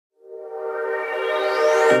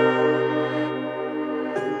Ephesians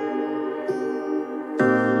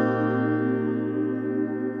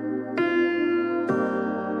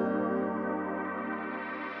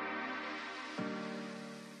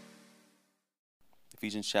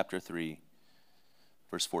chapter 3,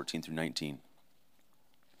 verse 14 through 19.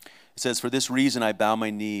 It says, "For this reason I bow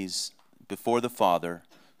my knees before the Father,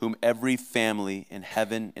 whom every family in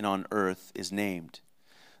heaven and on earth is named,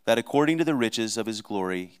 that according to the riches of his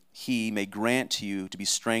glory he may grant to you to be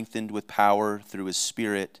strengthened with power through his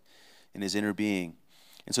Spirit in his inner being,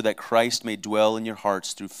 and so that Christ may dwell in your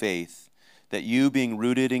hearts through faith, that you, being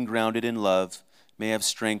rooted and grounded in love, may have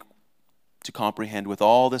strength to comprehend with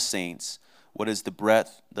all the saints what is the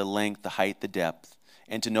breadth, the length, the height, the depth,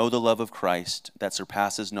 and to know the love of Christ that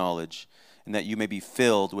surpasses knowledge, and that you may be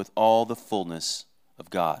filled with all the fullness of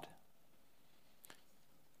God."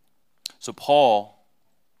 So Paul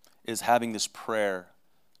is having this prayer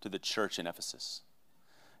to the church in Ephesus.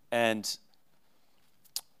 And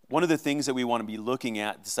one of the things that we want to be looking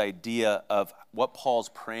at, this idea of what Paul's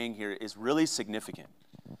praying here, is really significant.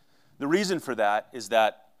 The reason for that is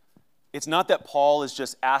that it's not that Paul is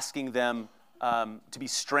just asking them to be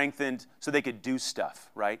strengthened so they could do stuff,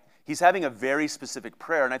 right? He's having a very specific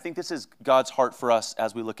prayer, and I think this is God's heart for us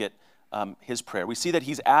as we look at his prayer. We see that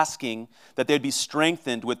he's asking that they'd be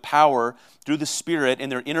strengthened with power through the Spirit in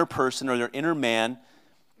their inner person or their inner man,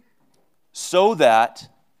 so that,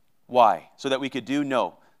 why? So that we could do?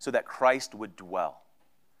 No, so that Christ would dwell.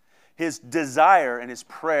 His desire and his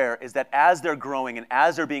prayer is that as they're growing and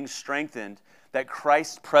as they're being strengthened, that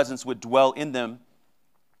Christ's presence would dwell in them.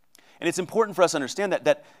 And it's important for us to understand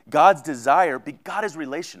that God's desire, God is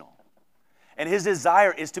relational. And his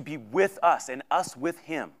desire is to be with us and us with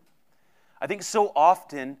him. I think so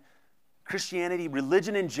often Christianity,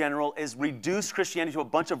 religion in general, is reduced Christianity to a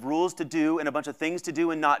bunch of rules to do and a bunch of things to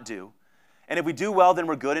do and not do. And if we do well, then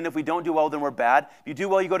we're good. And if we don't do well, then we're bad. If you do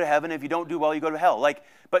well, you go to heaven. If you don't do well, you go to hell.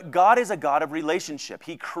 But God is a God of relationship.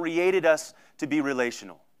 He created us to be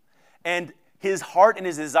relational. And his heart and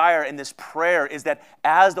his desire in this prayer is that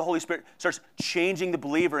as the Holy Spirit starts changing the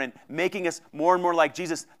believer and making us more and more like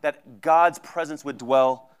Jesus, that God's presence would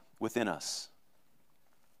dwell within us.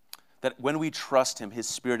 That when we trust him, his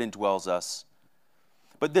Spirit indwells us.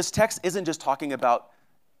 But this text isn't just talking about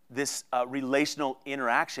this relational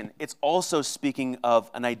interaction. It's also speaking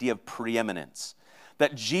of an idea of preeminence.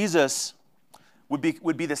 That Jesus would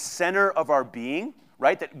be the center of our being,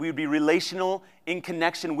 right? That we would be relational in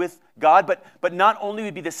connection with God, but not only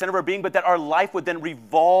would be the center of our being, but that our life would then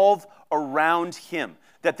revolve around him.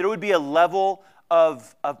 That there would be a level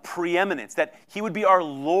of preeminence, that he would be our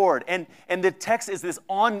Lord. And the text is it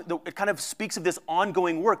kind of speaks of this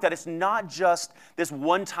ongoing work, that it's not just this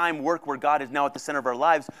one-time work where God is now at the center of our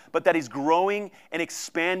lives, but that he's growing and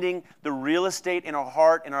expanding the real estate in our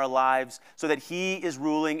heart and our lives so that he is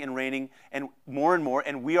ruling and reigning and more,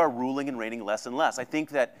 and we are ruling and reigning less and less. I think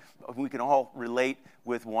that we can all relate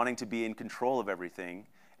with wanting to be in control of everything,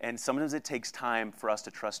 and sometimes it takes time for us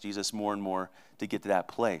to trust Jesus more and more to get to that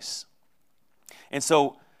place. And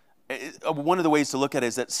so one of the ways to look at it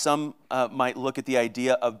is that some might look at the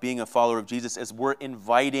idea of being a follower of Jesus as we're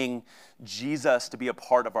inviting Jesus to be a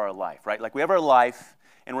part of our life, right? Like we have our life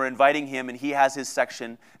and we're inviting him and he has his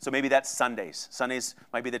section. So maybe that's Sundays. Sundays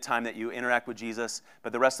might be the time that you interact with Jesus,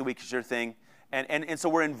 but the rest of the week is your thing. And so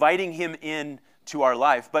we're inviting him in to our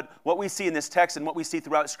life. But what we see in this text and what we see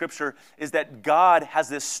throughout Scripture is that God has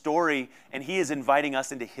this story and he is inviting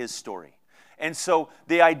us into his story. And so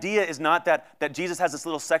the idea is not that Jesus has this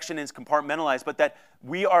little section and is compartmentalized, but that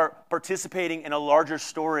we are participating in a larger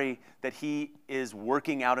story that he is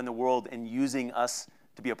working out in the world and using us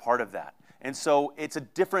to be a part of that. And so it's a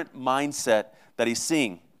different mindset that he's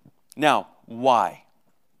seeing. Now, why?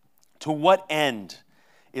 To what end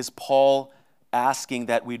is Paul asking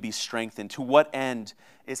that we'd be strengthened? To what end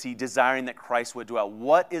is he desiring that Christ would dwell?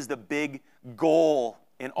 What is the big goal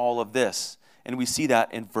in all of this? And we see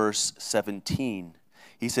that in verse 17.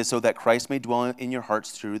 He says, so that Christ may dwell in your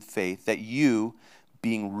hearts through faith, that you,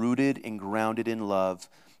 being rooted and grounded in love,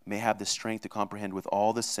 may have the strength to comprehend with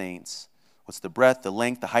all the saints what's the breadth, the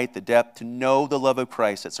length, the height, the depth, to know the love of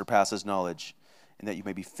Christ that surpasses knowledge, and that you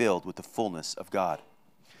may be filled with the fullness of God.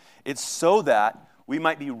 It's so that we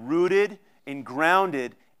might be rooted and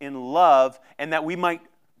grounded in love, and that we might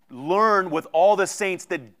learn with all the saints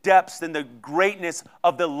the depths and the greatness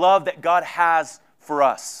of the love that God has for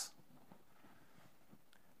us.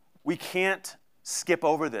 We can't skip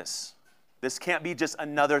over this. This can't be just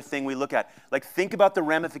another thing we look at. Like, think about the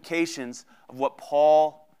ramifications of what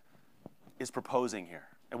Paul is proposing here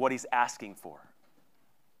and what he's asking for.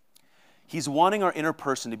 He's wanting our inner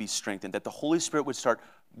person to be strengthened, that the Holy Spirit would start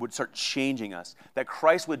changing us, that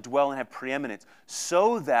Christ would dwell and have preeminence,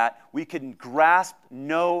 so that we can grasp,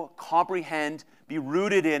 know, comprehend, be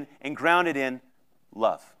rooted in, and grounded in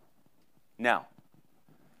love. Now,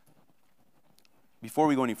 before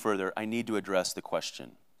we go any further, I need to address the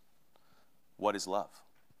question, what is love?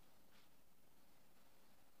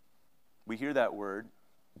 We hear that word.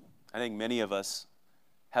 I think many of us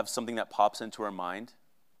have something that pops into our mind.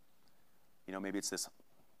 You know, maybe it's this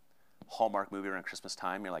Hallmark movie around Christmas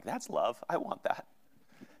time. You're like, that's love. I want that.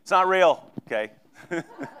 It's not real, okay?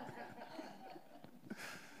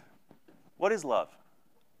 What is love?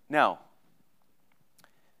 Now,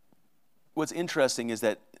 what's interesting is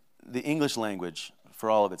that the English language, for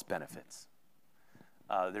all of its benefits,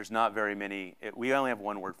 there's not very many. We only have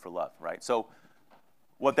one word for love, right? So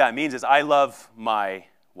what that means is I love my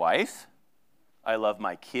wife. I love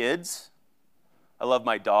my kids. I love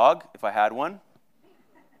my dog, if I had one.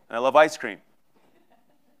 And I love ice cream.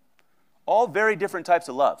 All very different types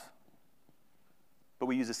of love. But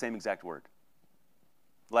we use the same exact word.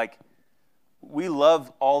 Like, we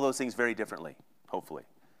love all those things very differently, hopefully.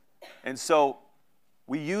 And so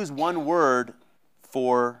we use one word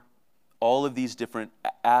for all of these different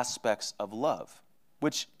aspects of love,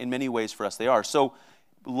 which in many ways for us they are. So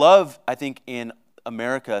love, I think, in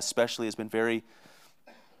America especially has been very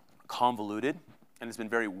convoluted, and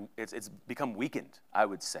it's become weakened, I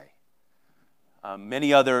would say.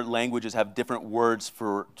 Many other languages have different words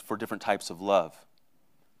for different types of love.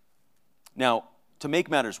 Now, to make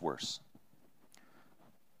matters worse,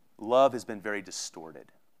 love has been very distorted.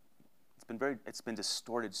 It's been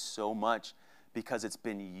distorted so much because it's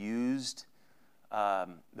been used,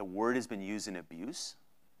 the word has been used in abuse,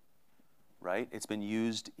 right? It's been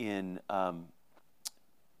used in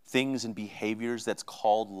things and behaviors that's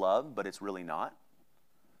called love, but it's really not.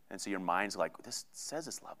 And so your mind's like, this says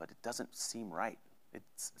it's love, but it doesn't seem right. It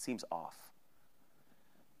seems off.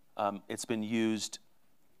 It's been used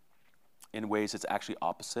in ways that's actually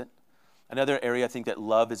opposite. Another area I think that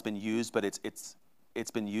love has been used, but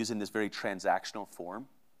it's been used in this very transactional form.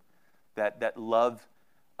 That love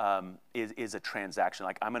is a transaction.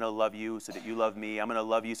 Like, I'm going to love you so that you love me. I'm going to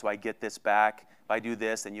love you so I get this back. If I do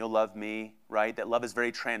this, then you'll love me, right? That love is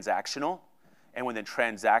very transactional. And when the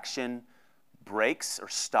transaction breaks or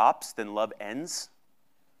stops, then love ends.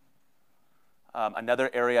 Another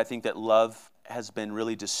area I think that love has been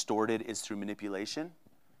really distorted is through manipulation,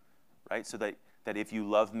 right? So that if you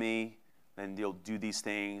love me, then you'll do these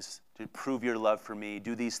things to prove your love for me.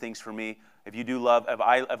 Do these things for me.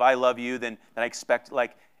 If I love you, then I expect,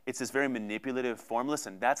 like, it's this very manipulative form.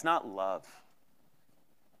 Listen, that's not love.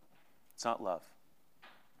 It's not love.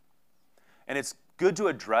 And it's good to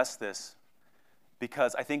address this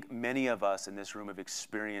because I think many of us in this room have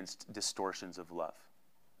experienced distortions of love.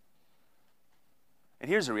 And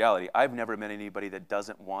here's the reality. I've never met anybody that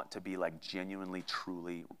doesn't want to be like genuinely,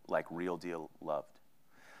 truly, like real deal loved.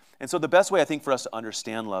 And so the best way I think for us to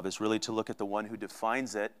understand love is really to look at the one who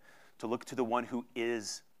defines it, to look to the one who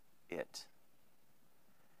is it.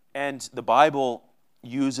 And the Bible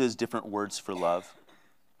uses different words for love.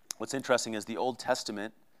 What's interesting is the Old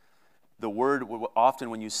Testament, the word,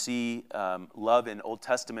 often when you see love in Old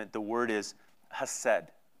Testament, the word is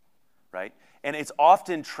hesed, right? And it's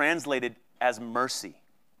often translated as mercy,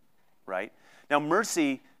 right? Now,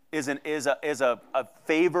 mercy is a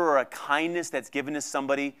favor or a kindness that's given to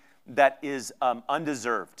somebody that is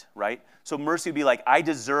undeserved, right? So mercy would be like, I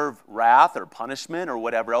deserve wrath or punishment or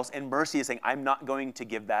whatever else, and mercy is saying, I'm not going to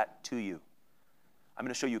give that to you. I'm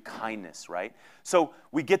going to show you kindness, right? So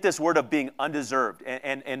we get this word of being undeserved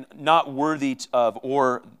and not worthy of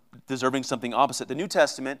or deserving something opposite. The New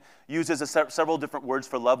Testament uses several different words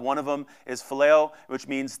for love. One of them is phileo, which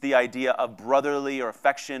means the idea of brotherly or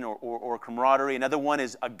affection or camaraderie. Another one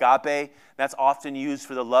is agape. That's often used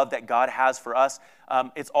for the love that God has for us.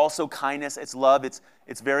 It's also kindness. It's love.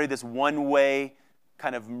 It's very this one-way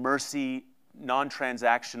kind of mercy,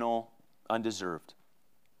 non-transactional, undeserved.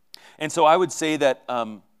 And so I would say that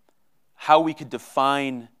how we could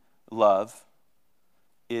define love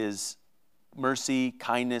is mercy,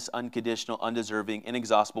 kindness, unconditional, undeserving,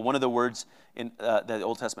 inexhaustible. One of the words that the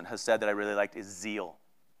Old Testament has said that I really liked is zeal.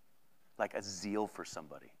 Like a zeal for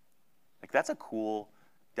somebody. Like, that's a cool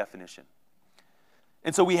definition.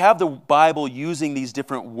 And so we have the Bible using these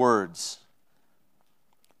different words.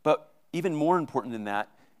 But even more important than that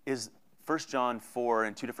is 1 John 4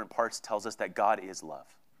 in two different parts tells us that God is love.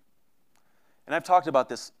 And I've talked about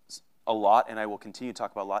this a lot, and I will continue to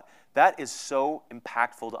talk about a lot. That is so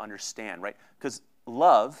impactful to understand, right? Because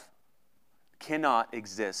love cannot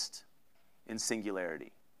exist in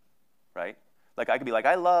singularity. right? Like I could be like,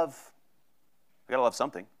 I gotta love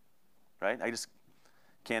something, right? I just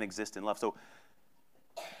can't exist in love. So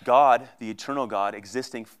God, the eternal God,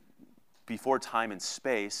 existing before time and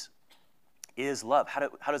space, is love.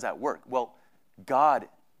 How does that work? Well, God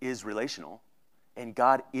is relational, and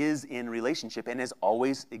God is in relationship and has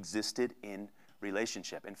always existed in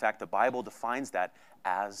relationship. In fact, the Bible defines that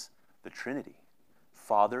as the Trinity,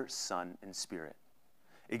 Father, Son, and Spirit,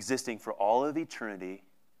 existing for all of eternity,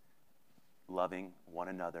 loving one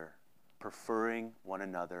another, preferring one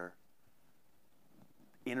another,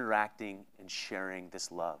 interacting and sharing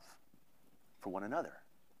this love for one another.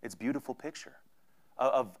 It's a beautiful picture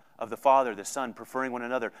of the Father, the Son preferring one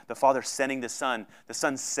another, the Father sending the Son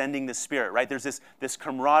sending the Spirit, right? There's this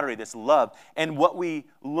camaraderie, this love. And what we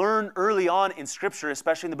learn early on in Scripture,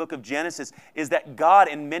 especially in the book of Genesis, is that God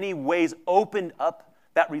in many ways opened up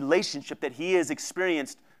that relationship that he has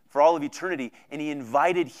experienced for all of eternity, and he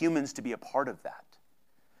invited humans to be a part of that.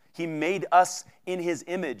 He made us in his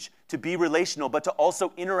image to be relational, but to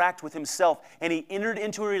also interact with himself. And he entered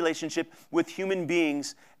into a relationship with human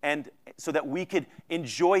beings, and so that we could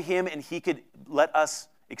enjoy him and he could let us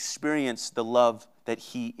experience the love that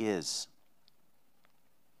he is.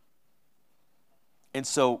 And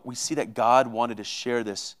so we see that God wanted to share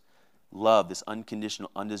this love, this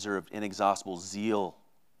unconditional, undeserved, inexhaustible zeal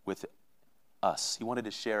with us. He wanted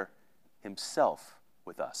to share himself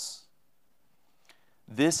with us.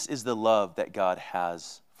 This is the love that God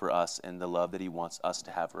has for us and the love that he wants us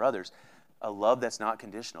to have for others. A love that's not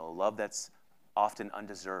conditional, a love that's often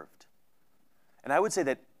undeserved. And I would say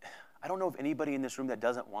that I don't know of anybody in this room that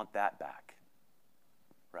doesn't want that back,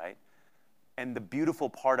 right? And the beautiful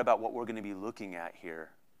part about what we're going to be looking at here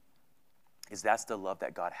is that's the love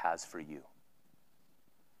that God has for you.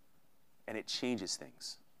 And it changes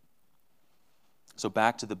things. So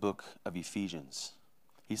back to the book of Ephesians.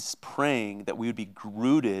 He's praying that we would be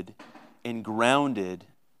rooted and grounded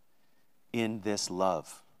in this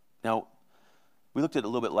love. Now, we looked at it a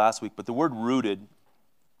little bit last week, but the word rooted,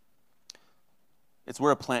 it's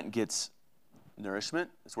where a plant gets nourishment.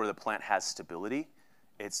 It's where the plant has stability.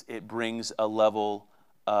 It brings a level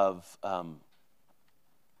of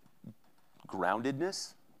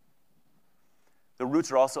groundedness. The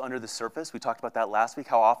roots are also under the surface. We talked about that last week,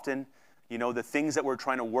 how often the things that we're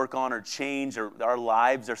trying to work on or change or our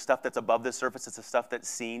lives are stuff that's above the surface. It's the stuff that's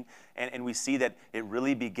seen. And we see that it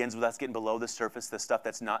really begins with us getting below the surface, the stuff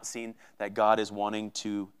that's not seen, that God is wanting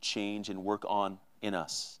to change and work on in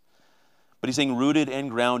us. But he's saying rooted and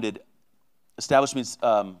grounded. Established means,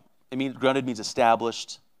 grounded means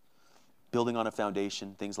established, building on a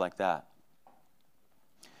foundation, things like that.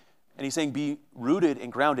 And he's saying be rooted and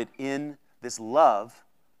grounded in this love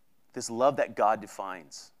that God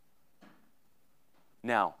defines.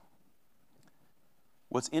 Now,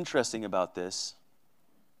 what's interesting about this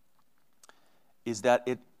is that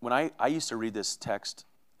when I used to read this text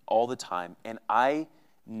all the time, and I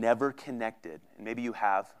never connected, and maybe you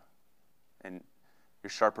have, and you're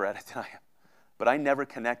sharper at it than I am, but I never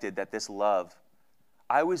connected that this love,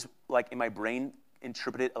 I was like in my brain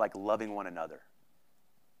interpreted like loving one another.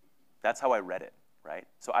 That's how I read it, right?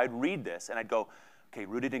 So I'd read this and I'd go, okay,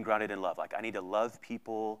 rooted and grounded in love. Like I need to love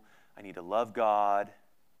people. I need to love God.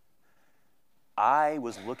 I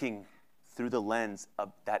was looking through the lens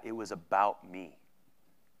of that it was about me.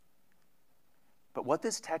 But what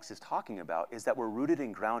this text is talking about is that we're rooted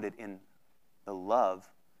and grounded in the love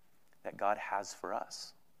that God has for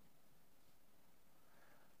us.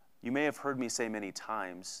 You may have heard me say many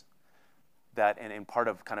times that, and part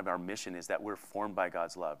of kind of our mission is that we're formed by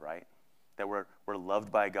God's love, right? That we're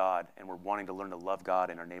loved by God and we're wanting to learn to love God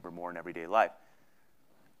and our neighbor more in everyday life.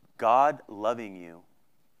 God loving you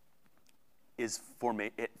it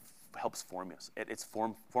helps form us. It's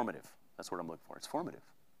formative. That's what I'm looking for. It's formative.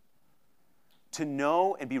 To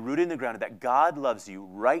know and be rooted in the ground that God loves you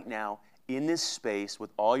right now in this space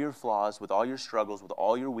with all your flaws, with all your struggles, with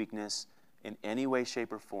all your weakness, in any way,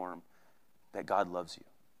 shape, or form, that God loves you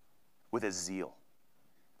with a zeal,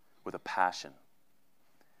 with a passion.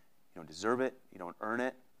 You don't deserve it. You don't earn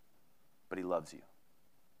it, but he loves you.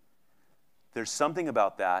 There's something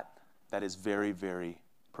about that is very, very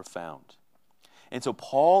profound. And so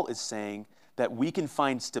Paul is saying that we can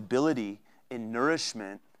find stability and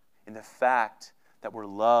nourishment in the fact that we're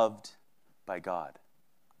loved by God.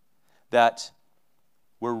 That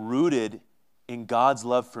we're rooted in God's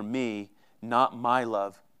love for me, not my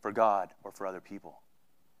love for God or for other people.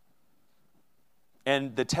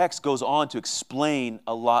 And the text goes on to explain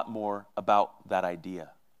a lot more about that idea.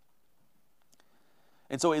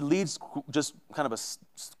 And so it leads, just kind of a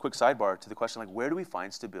quick sidebar to the question, like, where do we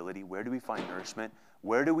find stability? Where do we find nourishment?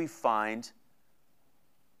 Where do we find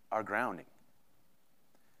our grounding?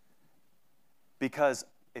 Because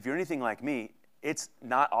if you're anything like me, it's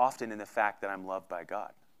not often in the fact that I'm loved by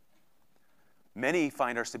God. Many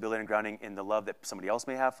find our stability and grounding in the love that somebody else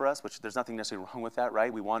may have for us, which there's nothing necessarily wrong with that,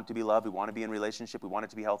 right? We want to be loved. We want to be in relationship. We want it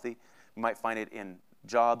to be healthy. We might find it in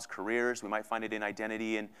jobs, careers. We might find it in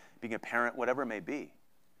identity and being a parent, whatever it may be.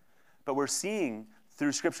 But we're seeing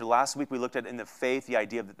through Scripture. Last week we looked at in the faith the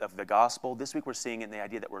idea of the gospel. This week we're seeing in the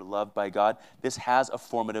idea that we're loved by God. This has a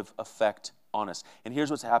formative effect on us. And here's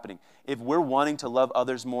what's happening. If we're wanting to love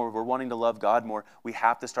others more, if we're wanting to love God more, we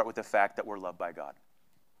have to start with the fact that we're loved by God.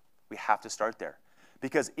 We have to start there.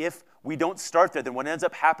 Because if we don't start there, then what ends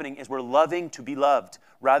up happening is we're loving to be loved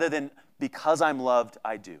rather than because I'm loved,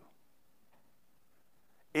 I do.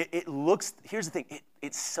 It looks, here's the thing,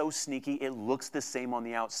 it's so sneaky, it looks the same on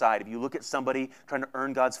the outside. If you look at somebody trying to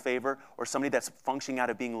earn God's favor or somebody that's functioning out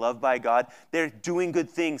of being loved by God, they're doing good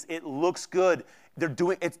things. It looks good.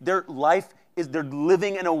 Their life is, they're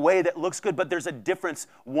living in a way that looks good, but there's a difference.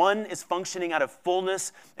 One is functioning out of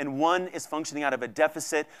fullness, and one is functioning out of a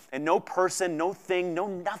deficit, and no person, no thing, no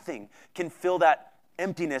nothing can fill that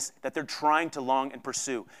emptiness that they're trying to long and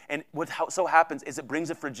pursue. And what so happens is it brings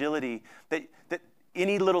a fragility that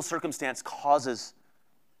any little circumstance causes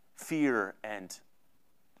fear and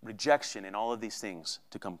rejection and all of these things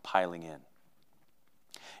to come piling in.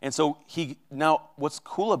 And so now what's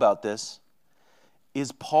cool about this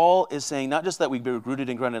is Paul is saying not just that we'd be rooted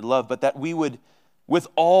and grounded in love, but that we would, with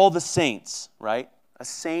all the saints, right? A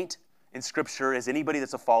saint in Scripture is anybody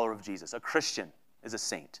that's a follower of Jesus. A Christian is a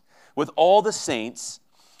saint. With all the saints,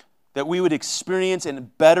 that we would experience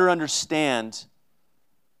and better understand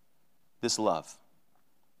this love.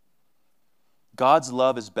 God's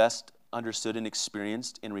love is best understood and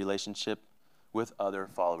experienced in relationship with other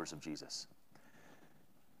followers of Jesus.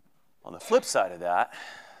 On the flip side of that,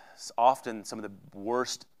 often some of the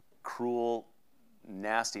worst, cruel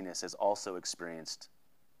nastiness is also experienced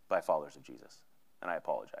by followers of Jesus. And I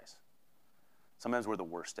apologize. Sometimes we're the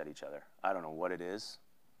worst at each other. I don't know what it is,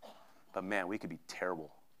 but man, we could be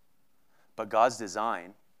terrible. But God's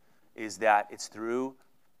design is that it's through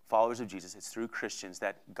followers of Jesus, it's through Christians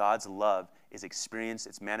that God's love is experienced,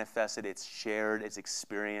 it's manifested, it's shared, it's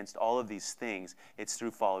experienced, all of these things, it's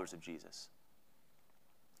through followers of Jesus.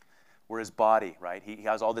 We're his body, right? He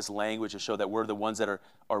has all this language to show that we're the ones that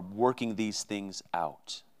are working these things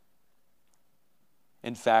out.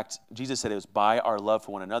 In fact, Jesus said it was by our love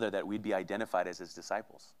for one another that we'd be identified as his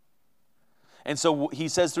disciples. And so he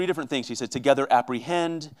says three different things. He says, together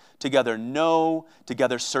apprehend, together know,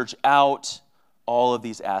 together search out, all of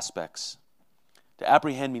these aspects. To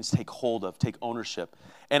apprehend means take hold of, take ownership.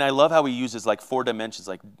 And I love how he uses like 4 dimensions,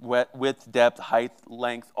 like width, depth, height,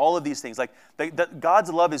 length, all of these things. Like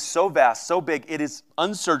God's love is so vast, so big, it is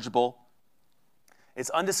unsearchable, it's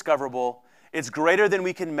undiscoverable, it's greater than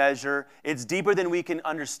we can measure, it's deeper than we can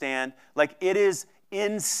understand. Like it is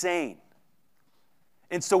insane.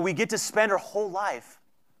 And so we get to spend our whole life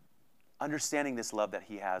understanding this love that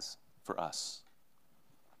he has for us.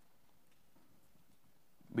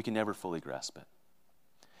 We can never fully grasp it.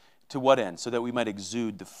 To what end? So that we might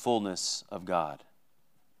exude the fullness of God.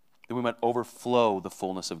 That we might overflow the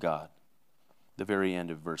fullness of God. The very end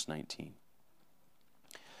of verse 19.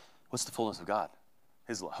 What's the fullness of God?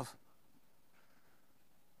 His love.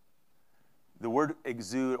 The word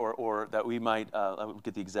exude, or that we might, I'll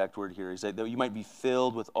get the exact word here, is that you might be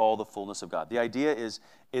filled with all the fullness of God. The idea is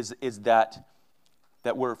that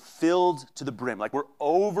we're filled to the brim, like we're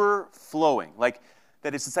overflowing, like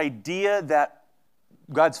that it's this idea that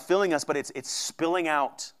God's filling us, but it's spilling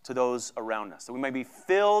out to those around us. So we might be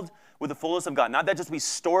filled with the fullness of God. Not that just we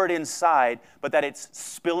store it inside, but that it's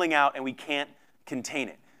spilling out and we can't contain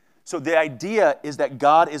it. So the idea is that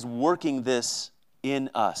God is working this in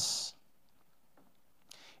us.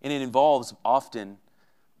 And it involves often,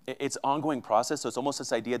 it's an ongoing process, so it's almost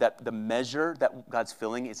this idea that the measure that God's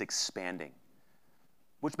filling is expanding.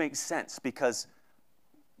 Which makes sense, because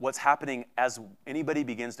what's happening as anybody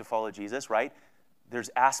begins to follow Jesus, right? There's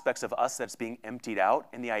aspects of us that's being emptied out,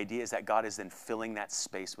 and the idea is that God is then filling that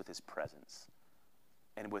space with his presence.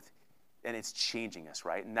 And it's changing us,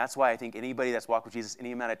 right? And that's why I think anybody that's walked with Jesus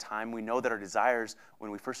any amount of time, we know that our desires when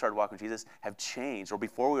we first started walking with Jesus have changed, or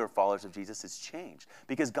before we were followers of Jesus, it's changed.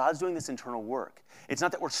 Because God's doing this internal work. It's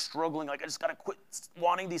not that we're struggling, like I just got to quit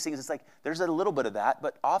wanting these things. It's like there's a little bit of that,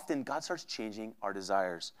 but often God starts changing our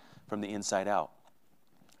desires from the inside out.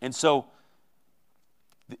 And so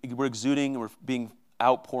we're exuding, we're being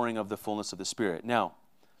outpouring of the fullness of the Spirit. Now,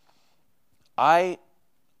 I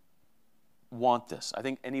want this. I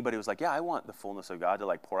think anybody was like, yeah, I want the fullness of God to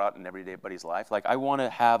like pour out in everybody's life. Like I want to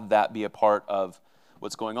have that be a part of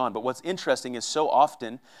what's going on. But what's interesting is so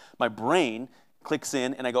often my brain clicks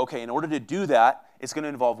in and I go, okay, in order to do that, it's going to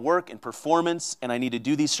involve work and performance, and I need to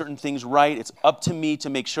do these certain things right. It's up to me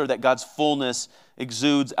to make sure that God's fullness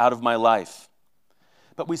exudes out of my life.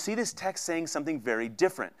 But we see this text saying something very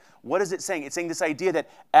different. What is it saying? It's saying this idea that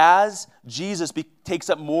as Jesus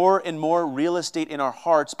takes up more and more real estate in our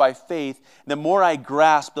hearts by faith, the more I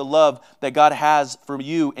grasp the love that God has for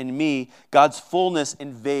you and me, God's fullness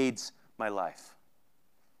invades my life.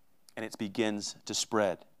 And it begins to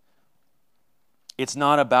spread. It's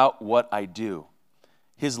not about what I do.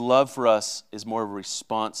 His love for us is more of a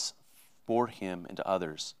response for him and to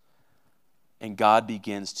others. And God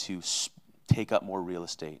begins to take up more real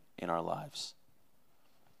estate in our lives.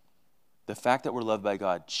 The fact that we're loved by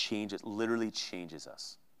God literally changes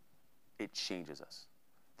us. It changes us.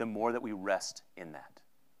 The more that we rest in that.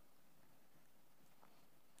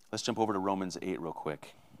 Let's jump over to Romans 8 real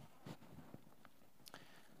quick.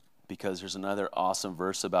 Because there's another awesome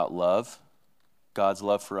verse about love. God's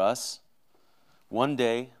love for us. One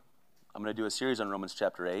day, I'm going to do a series on Romans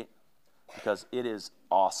chapter 8 because it is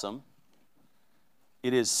awesome.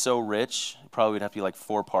 It is so rich. Probably would have to be like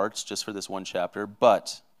 4 parts just for this one chapter.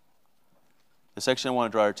 But the section I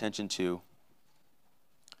want to draw our attention to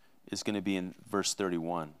is going to be in verse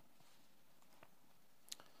 31.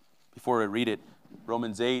 Before I read it,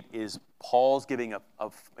 Romans 8 is Paul's giving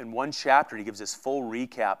in one chapter, he gives this full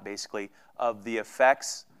recap basically of the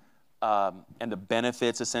effects and the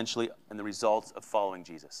benefits essentially and the results of following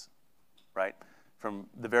Jesus, right? From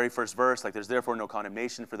the very first verse, like there's therefore no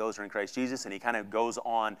condemnation for those who are in Christ Jesus, and he kind of goes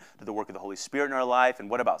on to the work of the Holy Spirit in our life, and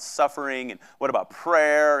what about suffering, and what about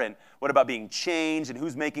prayer, and what about being changed, and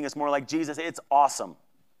who's making us more like Jesus. It's awesome.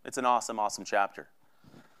 It's an awesome, awesome chapter.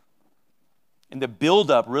 And the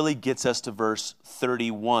buildup really gets us to verse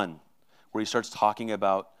 31, where he starts talking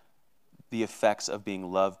about the effects of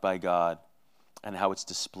being loved by God and how it's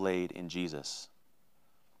displayed in Jesus.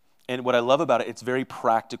 And what I love about it, it's very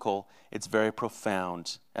practical, it's very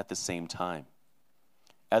profound at the same time,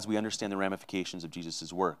 as we understand the ramifications of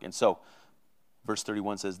Jesus' work. And so, verse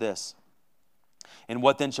 31 says this, "And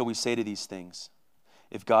what then shall we say to these things?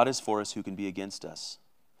 If God is for us, who can be against us?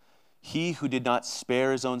 He who did not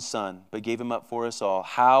spare his own son, but gave him up for us all,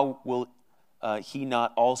 how will he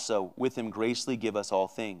not also with him graciously give us all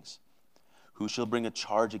things? Who shall bring a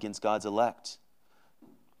charge against God's elect?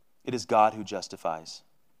 It is God who justifies.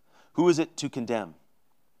 Who is it to condemn?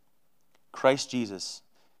 Christ Jesus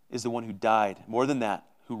is the one who died, more than that,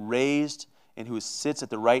 who raised and who sits at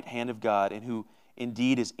the right hand of God and who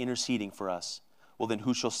indeed is interceding for us. Well, then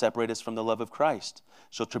who shall separate us from the love of Christ?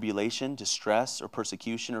 Shall tribulation, distress, or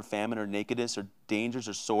persecution, or famine, or nakedness, or dangers,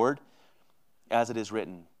 or sword? As it is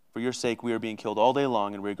written, for your sake we are being killed all day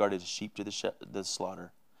long and regarded as sheep to the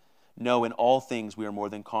slaughter. No, in all things we are more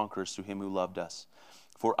than conquerors through him who loved us.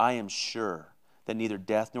 For I am sure that neither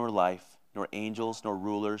death nor life, nor angels, nor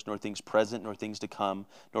rulers, nor things present, nor things to come,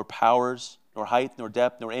 nor powers, nor height, nor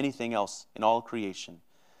depth, nor anything else in all creation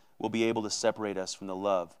will be able to separate us from the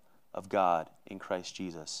love of God in Christ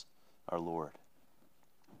Jesus our Lord."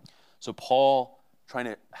 So Paul, trying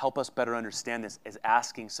to help us better understand this, is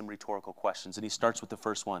asking some rhetorical questions. And he starts with the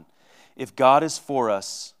first one. If God is for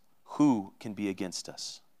us, who can be against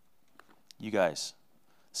us? You guys,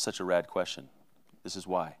 such a rad question. This is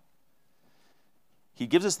why. He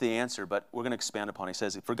gives us the answer, but we're going to expand upon it. He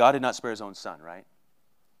says, for God did not spare his own son, right?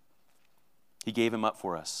 He gave him up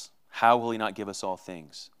for us. How will he not give us all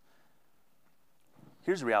things?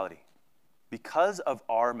 Here's the reality. Because of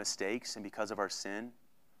our mistakes and because of our sin,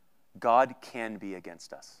 God can be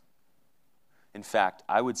against us. In fact,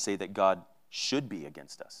 I would say that God should be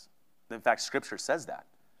against us. In fact, Scripture says that.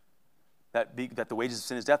 That the wages of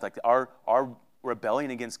sin is death. Like our rebellion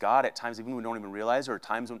against God at times even we don't even realize, or at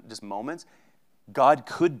times just moments, God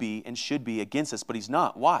could be and should be against us, but he's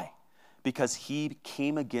not. Why? Because he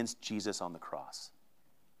came against Jesus on the cross.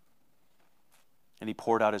 And he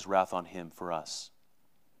poured out his wrath on him for us.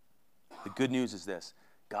 The good news is this: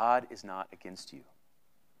 God is not against you.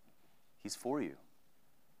 He's for you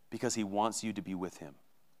because he wants you to be with him.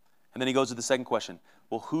 And then he goes to the second question.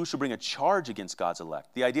 Well, who should bring a charge against God's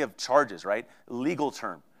elect? The idea of charges, right? Legal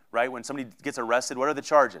term, right? When somebody gets arrested, what are the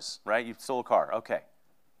charges, right? You stole a car. Okay.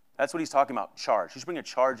 That's what he's talking about, charge. Who should bring a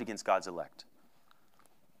charge against God's elect?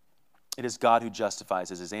 It is God who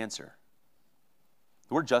justifies as his answer.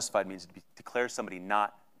 The word justified means to declare somebody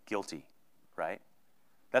not guilty, right?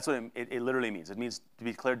 That's what it literally means. It means to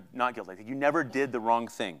be declared not guilty. Like you never did the wrong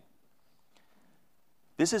thing.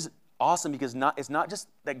 This is awesome because it's not just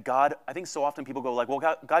that God, I think so often people go like, well,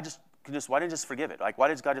 God why didn't he just forgive it? Like, why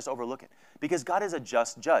does God just overlook it? Because God is a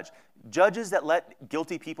just judge. Judges that let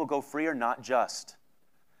guilty people go free are not just.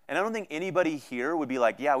 And I don't think anybody here would be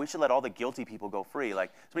like, yeah, we should let all the guilty people go free.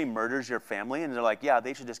 Like, somebody murders your family and they're like, yeah,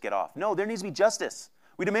 they should just get off. No, there needs to be justice.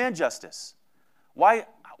 We demand justice. Why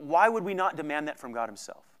would we not demand that from God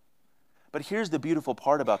himself? But here's the beautiful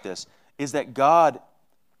part about this, is that God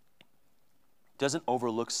doesn't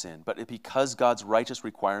overlook sin, but because God's righteous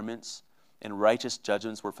requirements and righteous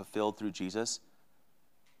judgments were fulfilled through Jesus,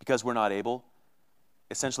 because we're not able,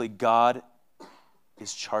 essentially God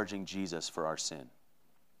is charging Jesus for our sin.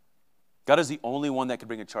 God is the only one that could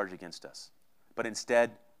bring a charge against us. But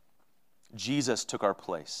instead, Jesus took our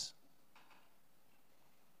place.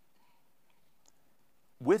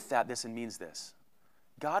 With that, this means this.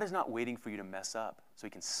 God is not waiting for you to mess up so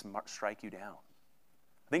he can strike you down.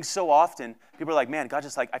 I think so often, people are like, man, God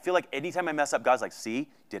just like, I feel like anytime I mess up, God's like, see,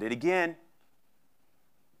 did it again.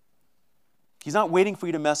 He's not waiting for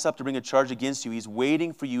you to mess up to bring a charge against you. He's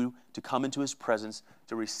waiting for you to come into his presence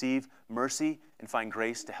to receive mercy and find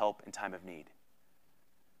grace to help in time of need.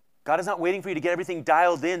 God is not waiting for you to get everything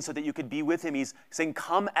dialed in so that you could be with him. He's saying,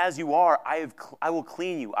 come as you are. I will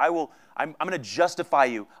clean you. I'm going to justify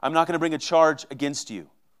you. I'm not going to bring a charge against you.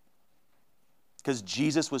 Because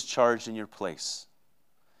Jesus was charged in your place.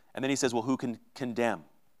 And then he says, well, who can condemn?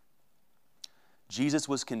 Jesus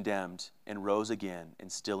was condemned and rose again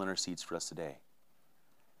and still intercedes for us today.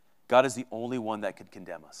 God is the only one that could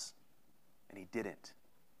condemn us. And he didn't.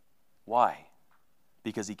 Why?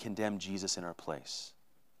 Because he condemned Jesus in our place.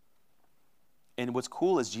 And what's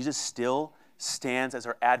cool is Jesus still stands as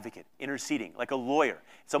our advocate, interceding, like a lawyer.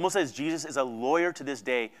 It's almost as Jesus is a lawyer to this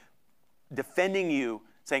day, defending you,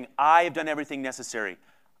 saying, I have done everything necessary.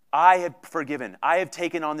 I have forgiven. I have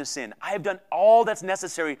taken on the sin. I have done all that's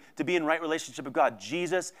necessary to be in right relationship with God.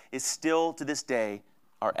 Jesus is still, to this day,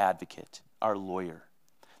 our advocate, our lawyer.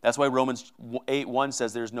 That's why Romans 8:1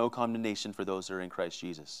 says there's no condemnation for those who are in Christ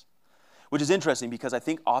Jesus. Which is interesting because I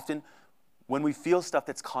think often when we feel stuff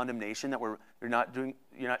that's condemnation, that you're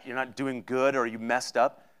not doing good or you messed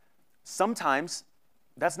up, sometimes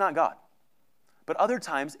that's not God. But other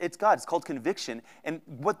times, it's God. It's called conviction. And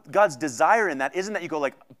what God's desire in that isn't that you go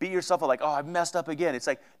like, beat yourself up like, oh, I've messed up again. It's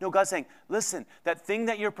like, no, God's saying, listen, that thing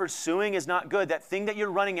that you're pursuing is not good. That thing that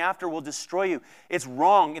you're running after will destroy you. It's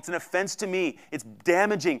wrong. It's an offense to me. It's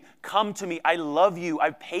damaging. Come to me. I love you. I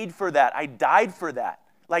paid for that. I died for that.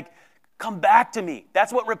 Like, come back to me.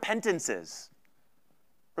 That's what repentance is.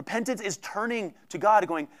 Repentance is turning to God and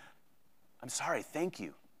going, I'm sorry, thank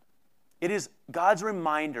you. It is God's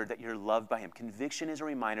reminder that you're loved by him. Conviction is a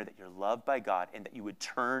reminder that you're loved by God and that you would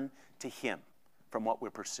turn to him from what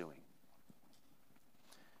we're pursuing.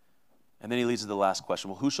 And then he leads to the last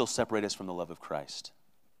question. Well, who shall separate us from the love of Christ?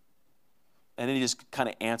 And then he just kind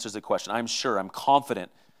of answers the question. I'm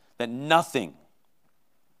confident that nothing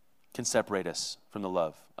can separate us from the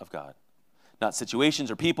love of God. Not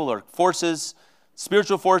situations or people or forces,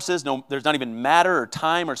 spiritual forces. No, there's not even matter or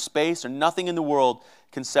time or space or nothing in the world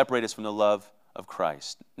can separate us from the love of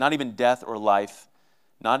Christ. Not even death or life,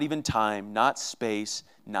 not even time, not space,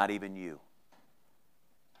 not even you.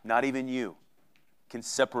 Not even you can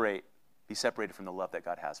be separated from the love that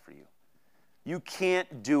God has for you. You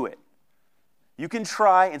can't do it. You can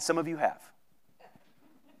try, and some of you have.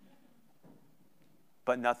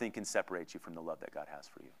 But nothing can separate you from the love that God has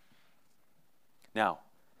for you. Now,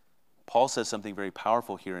 Paul says something very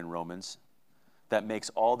powerful here in Romans that makes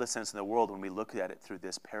all the sense in the world when we look at it through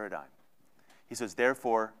this paradigm. He says,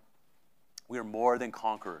 therefore, we are more than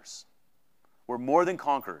conquerors. We're more than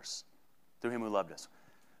conquerors through him who loved us.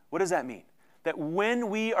 What does that mean? That when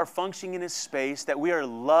we are functioning in his space, that we are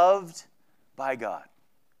loved by God.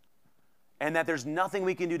 And that there's nothing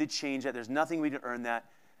we can do to change that. There's nothing we can earn that.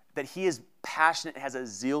 That he is passionate, has a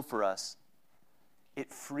zeal for us.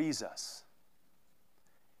 It frees us.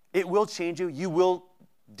 It will change you. You will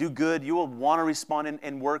do good. You will want to respond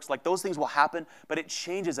in works. Like those things will happen, but it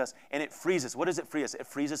changes us and it frees us. What does it free us? It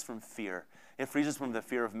frees us from fear. It frees us from the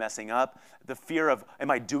fear of messing up, the fear of,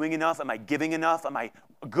 am I doing enough? Am I giving enough? Am I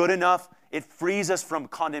good enough? It frees us from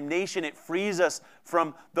condemnation. It frees us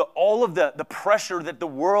from all of the pressure that the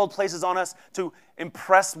world places on us to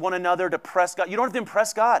impress one another, to press God. You don't have to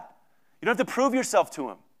impress God. You don't have to prove yourself to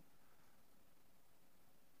him.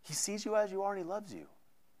 He sees you as you are and he loves you.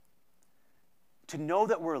 To know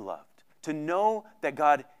that we're loved, to know that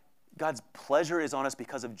God's pleasure is on us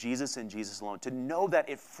because of Jesus and Jesus alone, to know that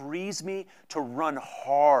it frees me to run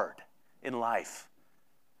hard in life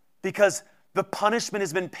because the punishment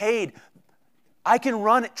has been paid. I can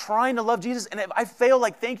run trying to love Jesus, and if I fail,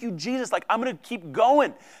 like, thank you, Jesus. Like, I'm going to keep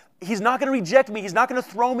going. He's not going to reject me. He's not going to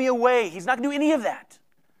throw me away. He's not going to do any of that.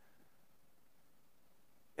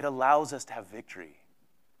 It allows us to have victory.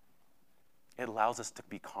 It allows us to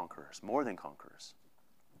be conquerors, more than conquerors.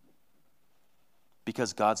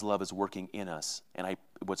 Because God's love is working in us. And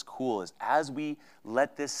what's cool is as we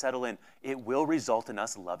let this settle in, it will result in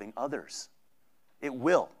us loving others. It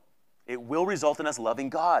will. It will result in us loving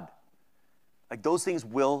God. Like, those things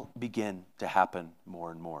will begin to happen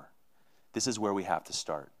more and more. This is where we have to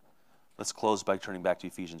start. Let's close by turning back to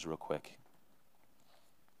Ephesians real quick.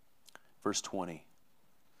 Verse 20.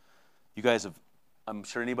 You guys have, I'm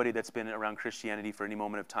sure anybody that's been around Christianity for any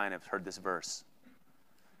moment of time have heard this verse.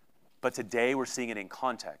 But today we're seeing it in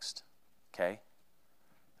context, okay?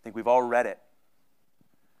 I think we've all read it.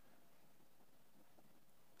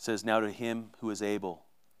 It says, now to him who is able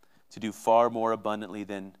to do far more abundantly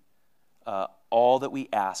than all that we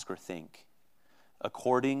ask or think,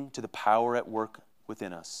 according to the power at work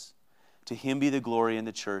within us. To him be the glory in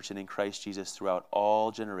the church and in Christ Jesus throughout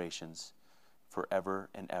all generations, forever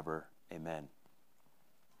and ever. Amen.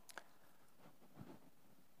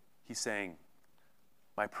 He's saying,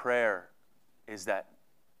 my prayer is that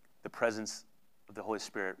the presence of the Holy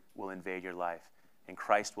Spirit will invade your life and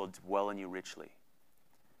Christ will dwell in you richly.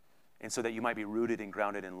 And so that you might be rooted and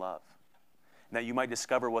grounded in love. And that you might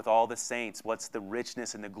discover with all the saints what's the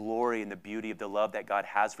richness and the glory and the beauty of the love that God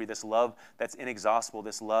has for you. This love that's inexhaustible,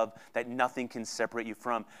 this love that nothing can separate you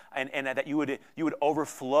from. And that you would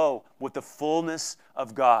overflow with the fullness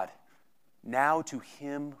of God. Now to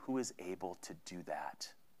him who is able to do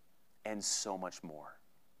that and so much more.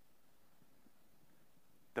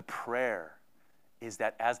 The prayer is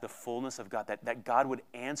that as the fullness of God, that God would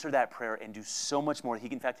answer that prayer and do so much more.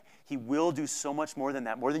 In fact, he will do so much more than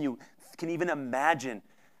that, more than you can even imagine.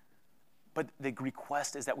 But the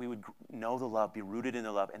request is that we would know the love, be rooted in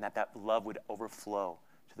the love, and that love would overflow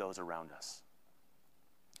to those around us.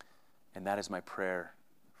 And that is my prayer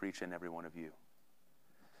for each and every one of you.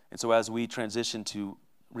 And so as we transition to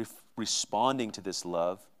responding to this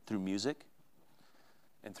love through music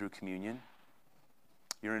and through communion,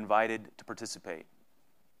 you're invited to participate.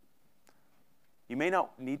 You may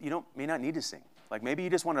not need to sing. Like, maybe you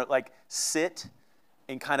just want to sit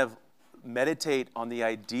and kind of meditate on the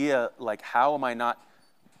idea, like,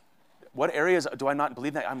 what areas do I not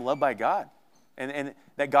believe that I'm loved by God? And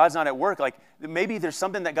that God's not at work. Like, maybe there's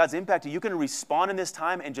something that God's impacted. You can respond in this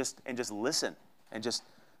time and just listen and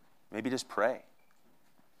maybe just pray.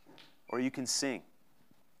 Or you can sing.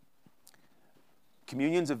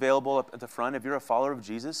 Communion's available up at the front. If you're a follower of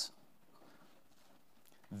Jesus,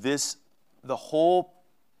 the whole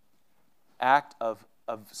act of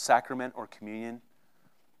sacrament or communion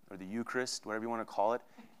or the Eucharist, whatever you want to call it,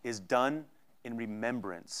 is done in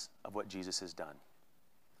remembrance of what Jesus has done.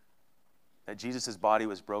 That Jesus' body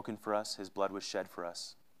was broken for us, his blood was shed for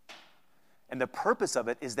us. And the purpose of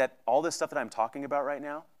it is that all this stuff that I'm talking about right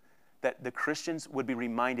now, that the Christians would be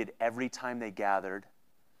reminded every time they gathered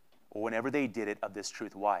or whenever they did it of this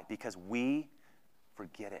truth. Why? Because we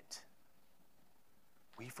forget it.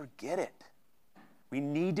 We forget it. We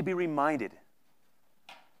need to be reminded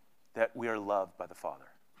that we are loved by the Father.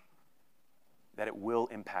 That it will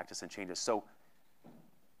impact us and change us. So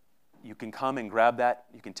you can come and grab that.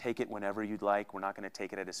 You can take it whenever you'd like. We're not going to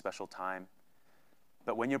take it at a special time.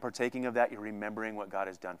 But when you're partaking of that, you're remembering what God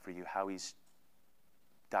has done for you, how he's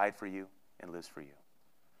died for you and lives for you.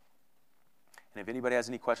 And if anybody has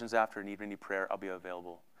any questions after or need any prayer, I'll be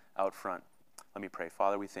available out front. Let me pray.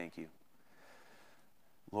 Father, we thank you.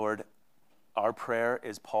 Lord, our prayer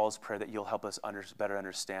is Paul's prayer that you'll help us better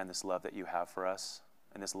understand this love that you have for us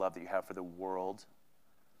and this love that you have for the world,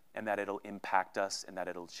 and that it'll impact us and that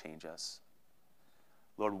it'll change us.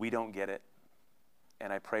 Lord, we don't get it.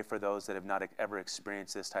 And I pray for those that have not ever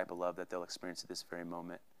experienced this type of love, that they'll experience it this very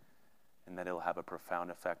moment, and that it'll have a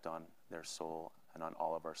profound effect on their soul and on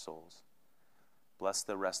all of our souls. Bless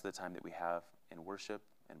the rest of the time that we have in worship,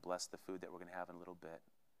 and bless the food that we're going to have in a little bit.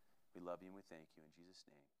 We love you and we thank you in Jesus'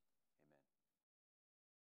 name.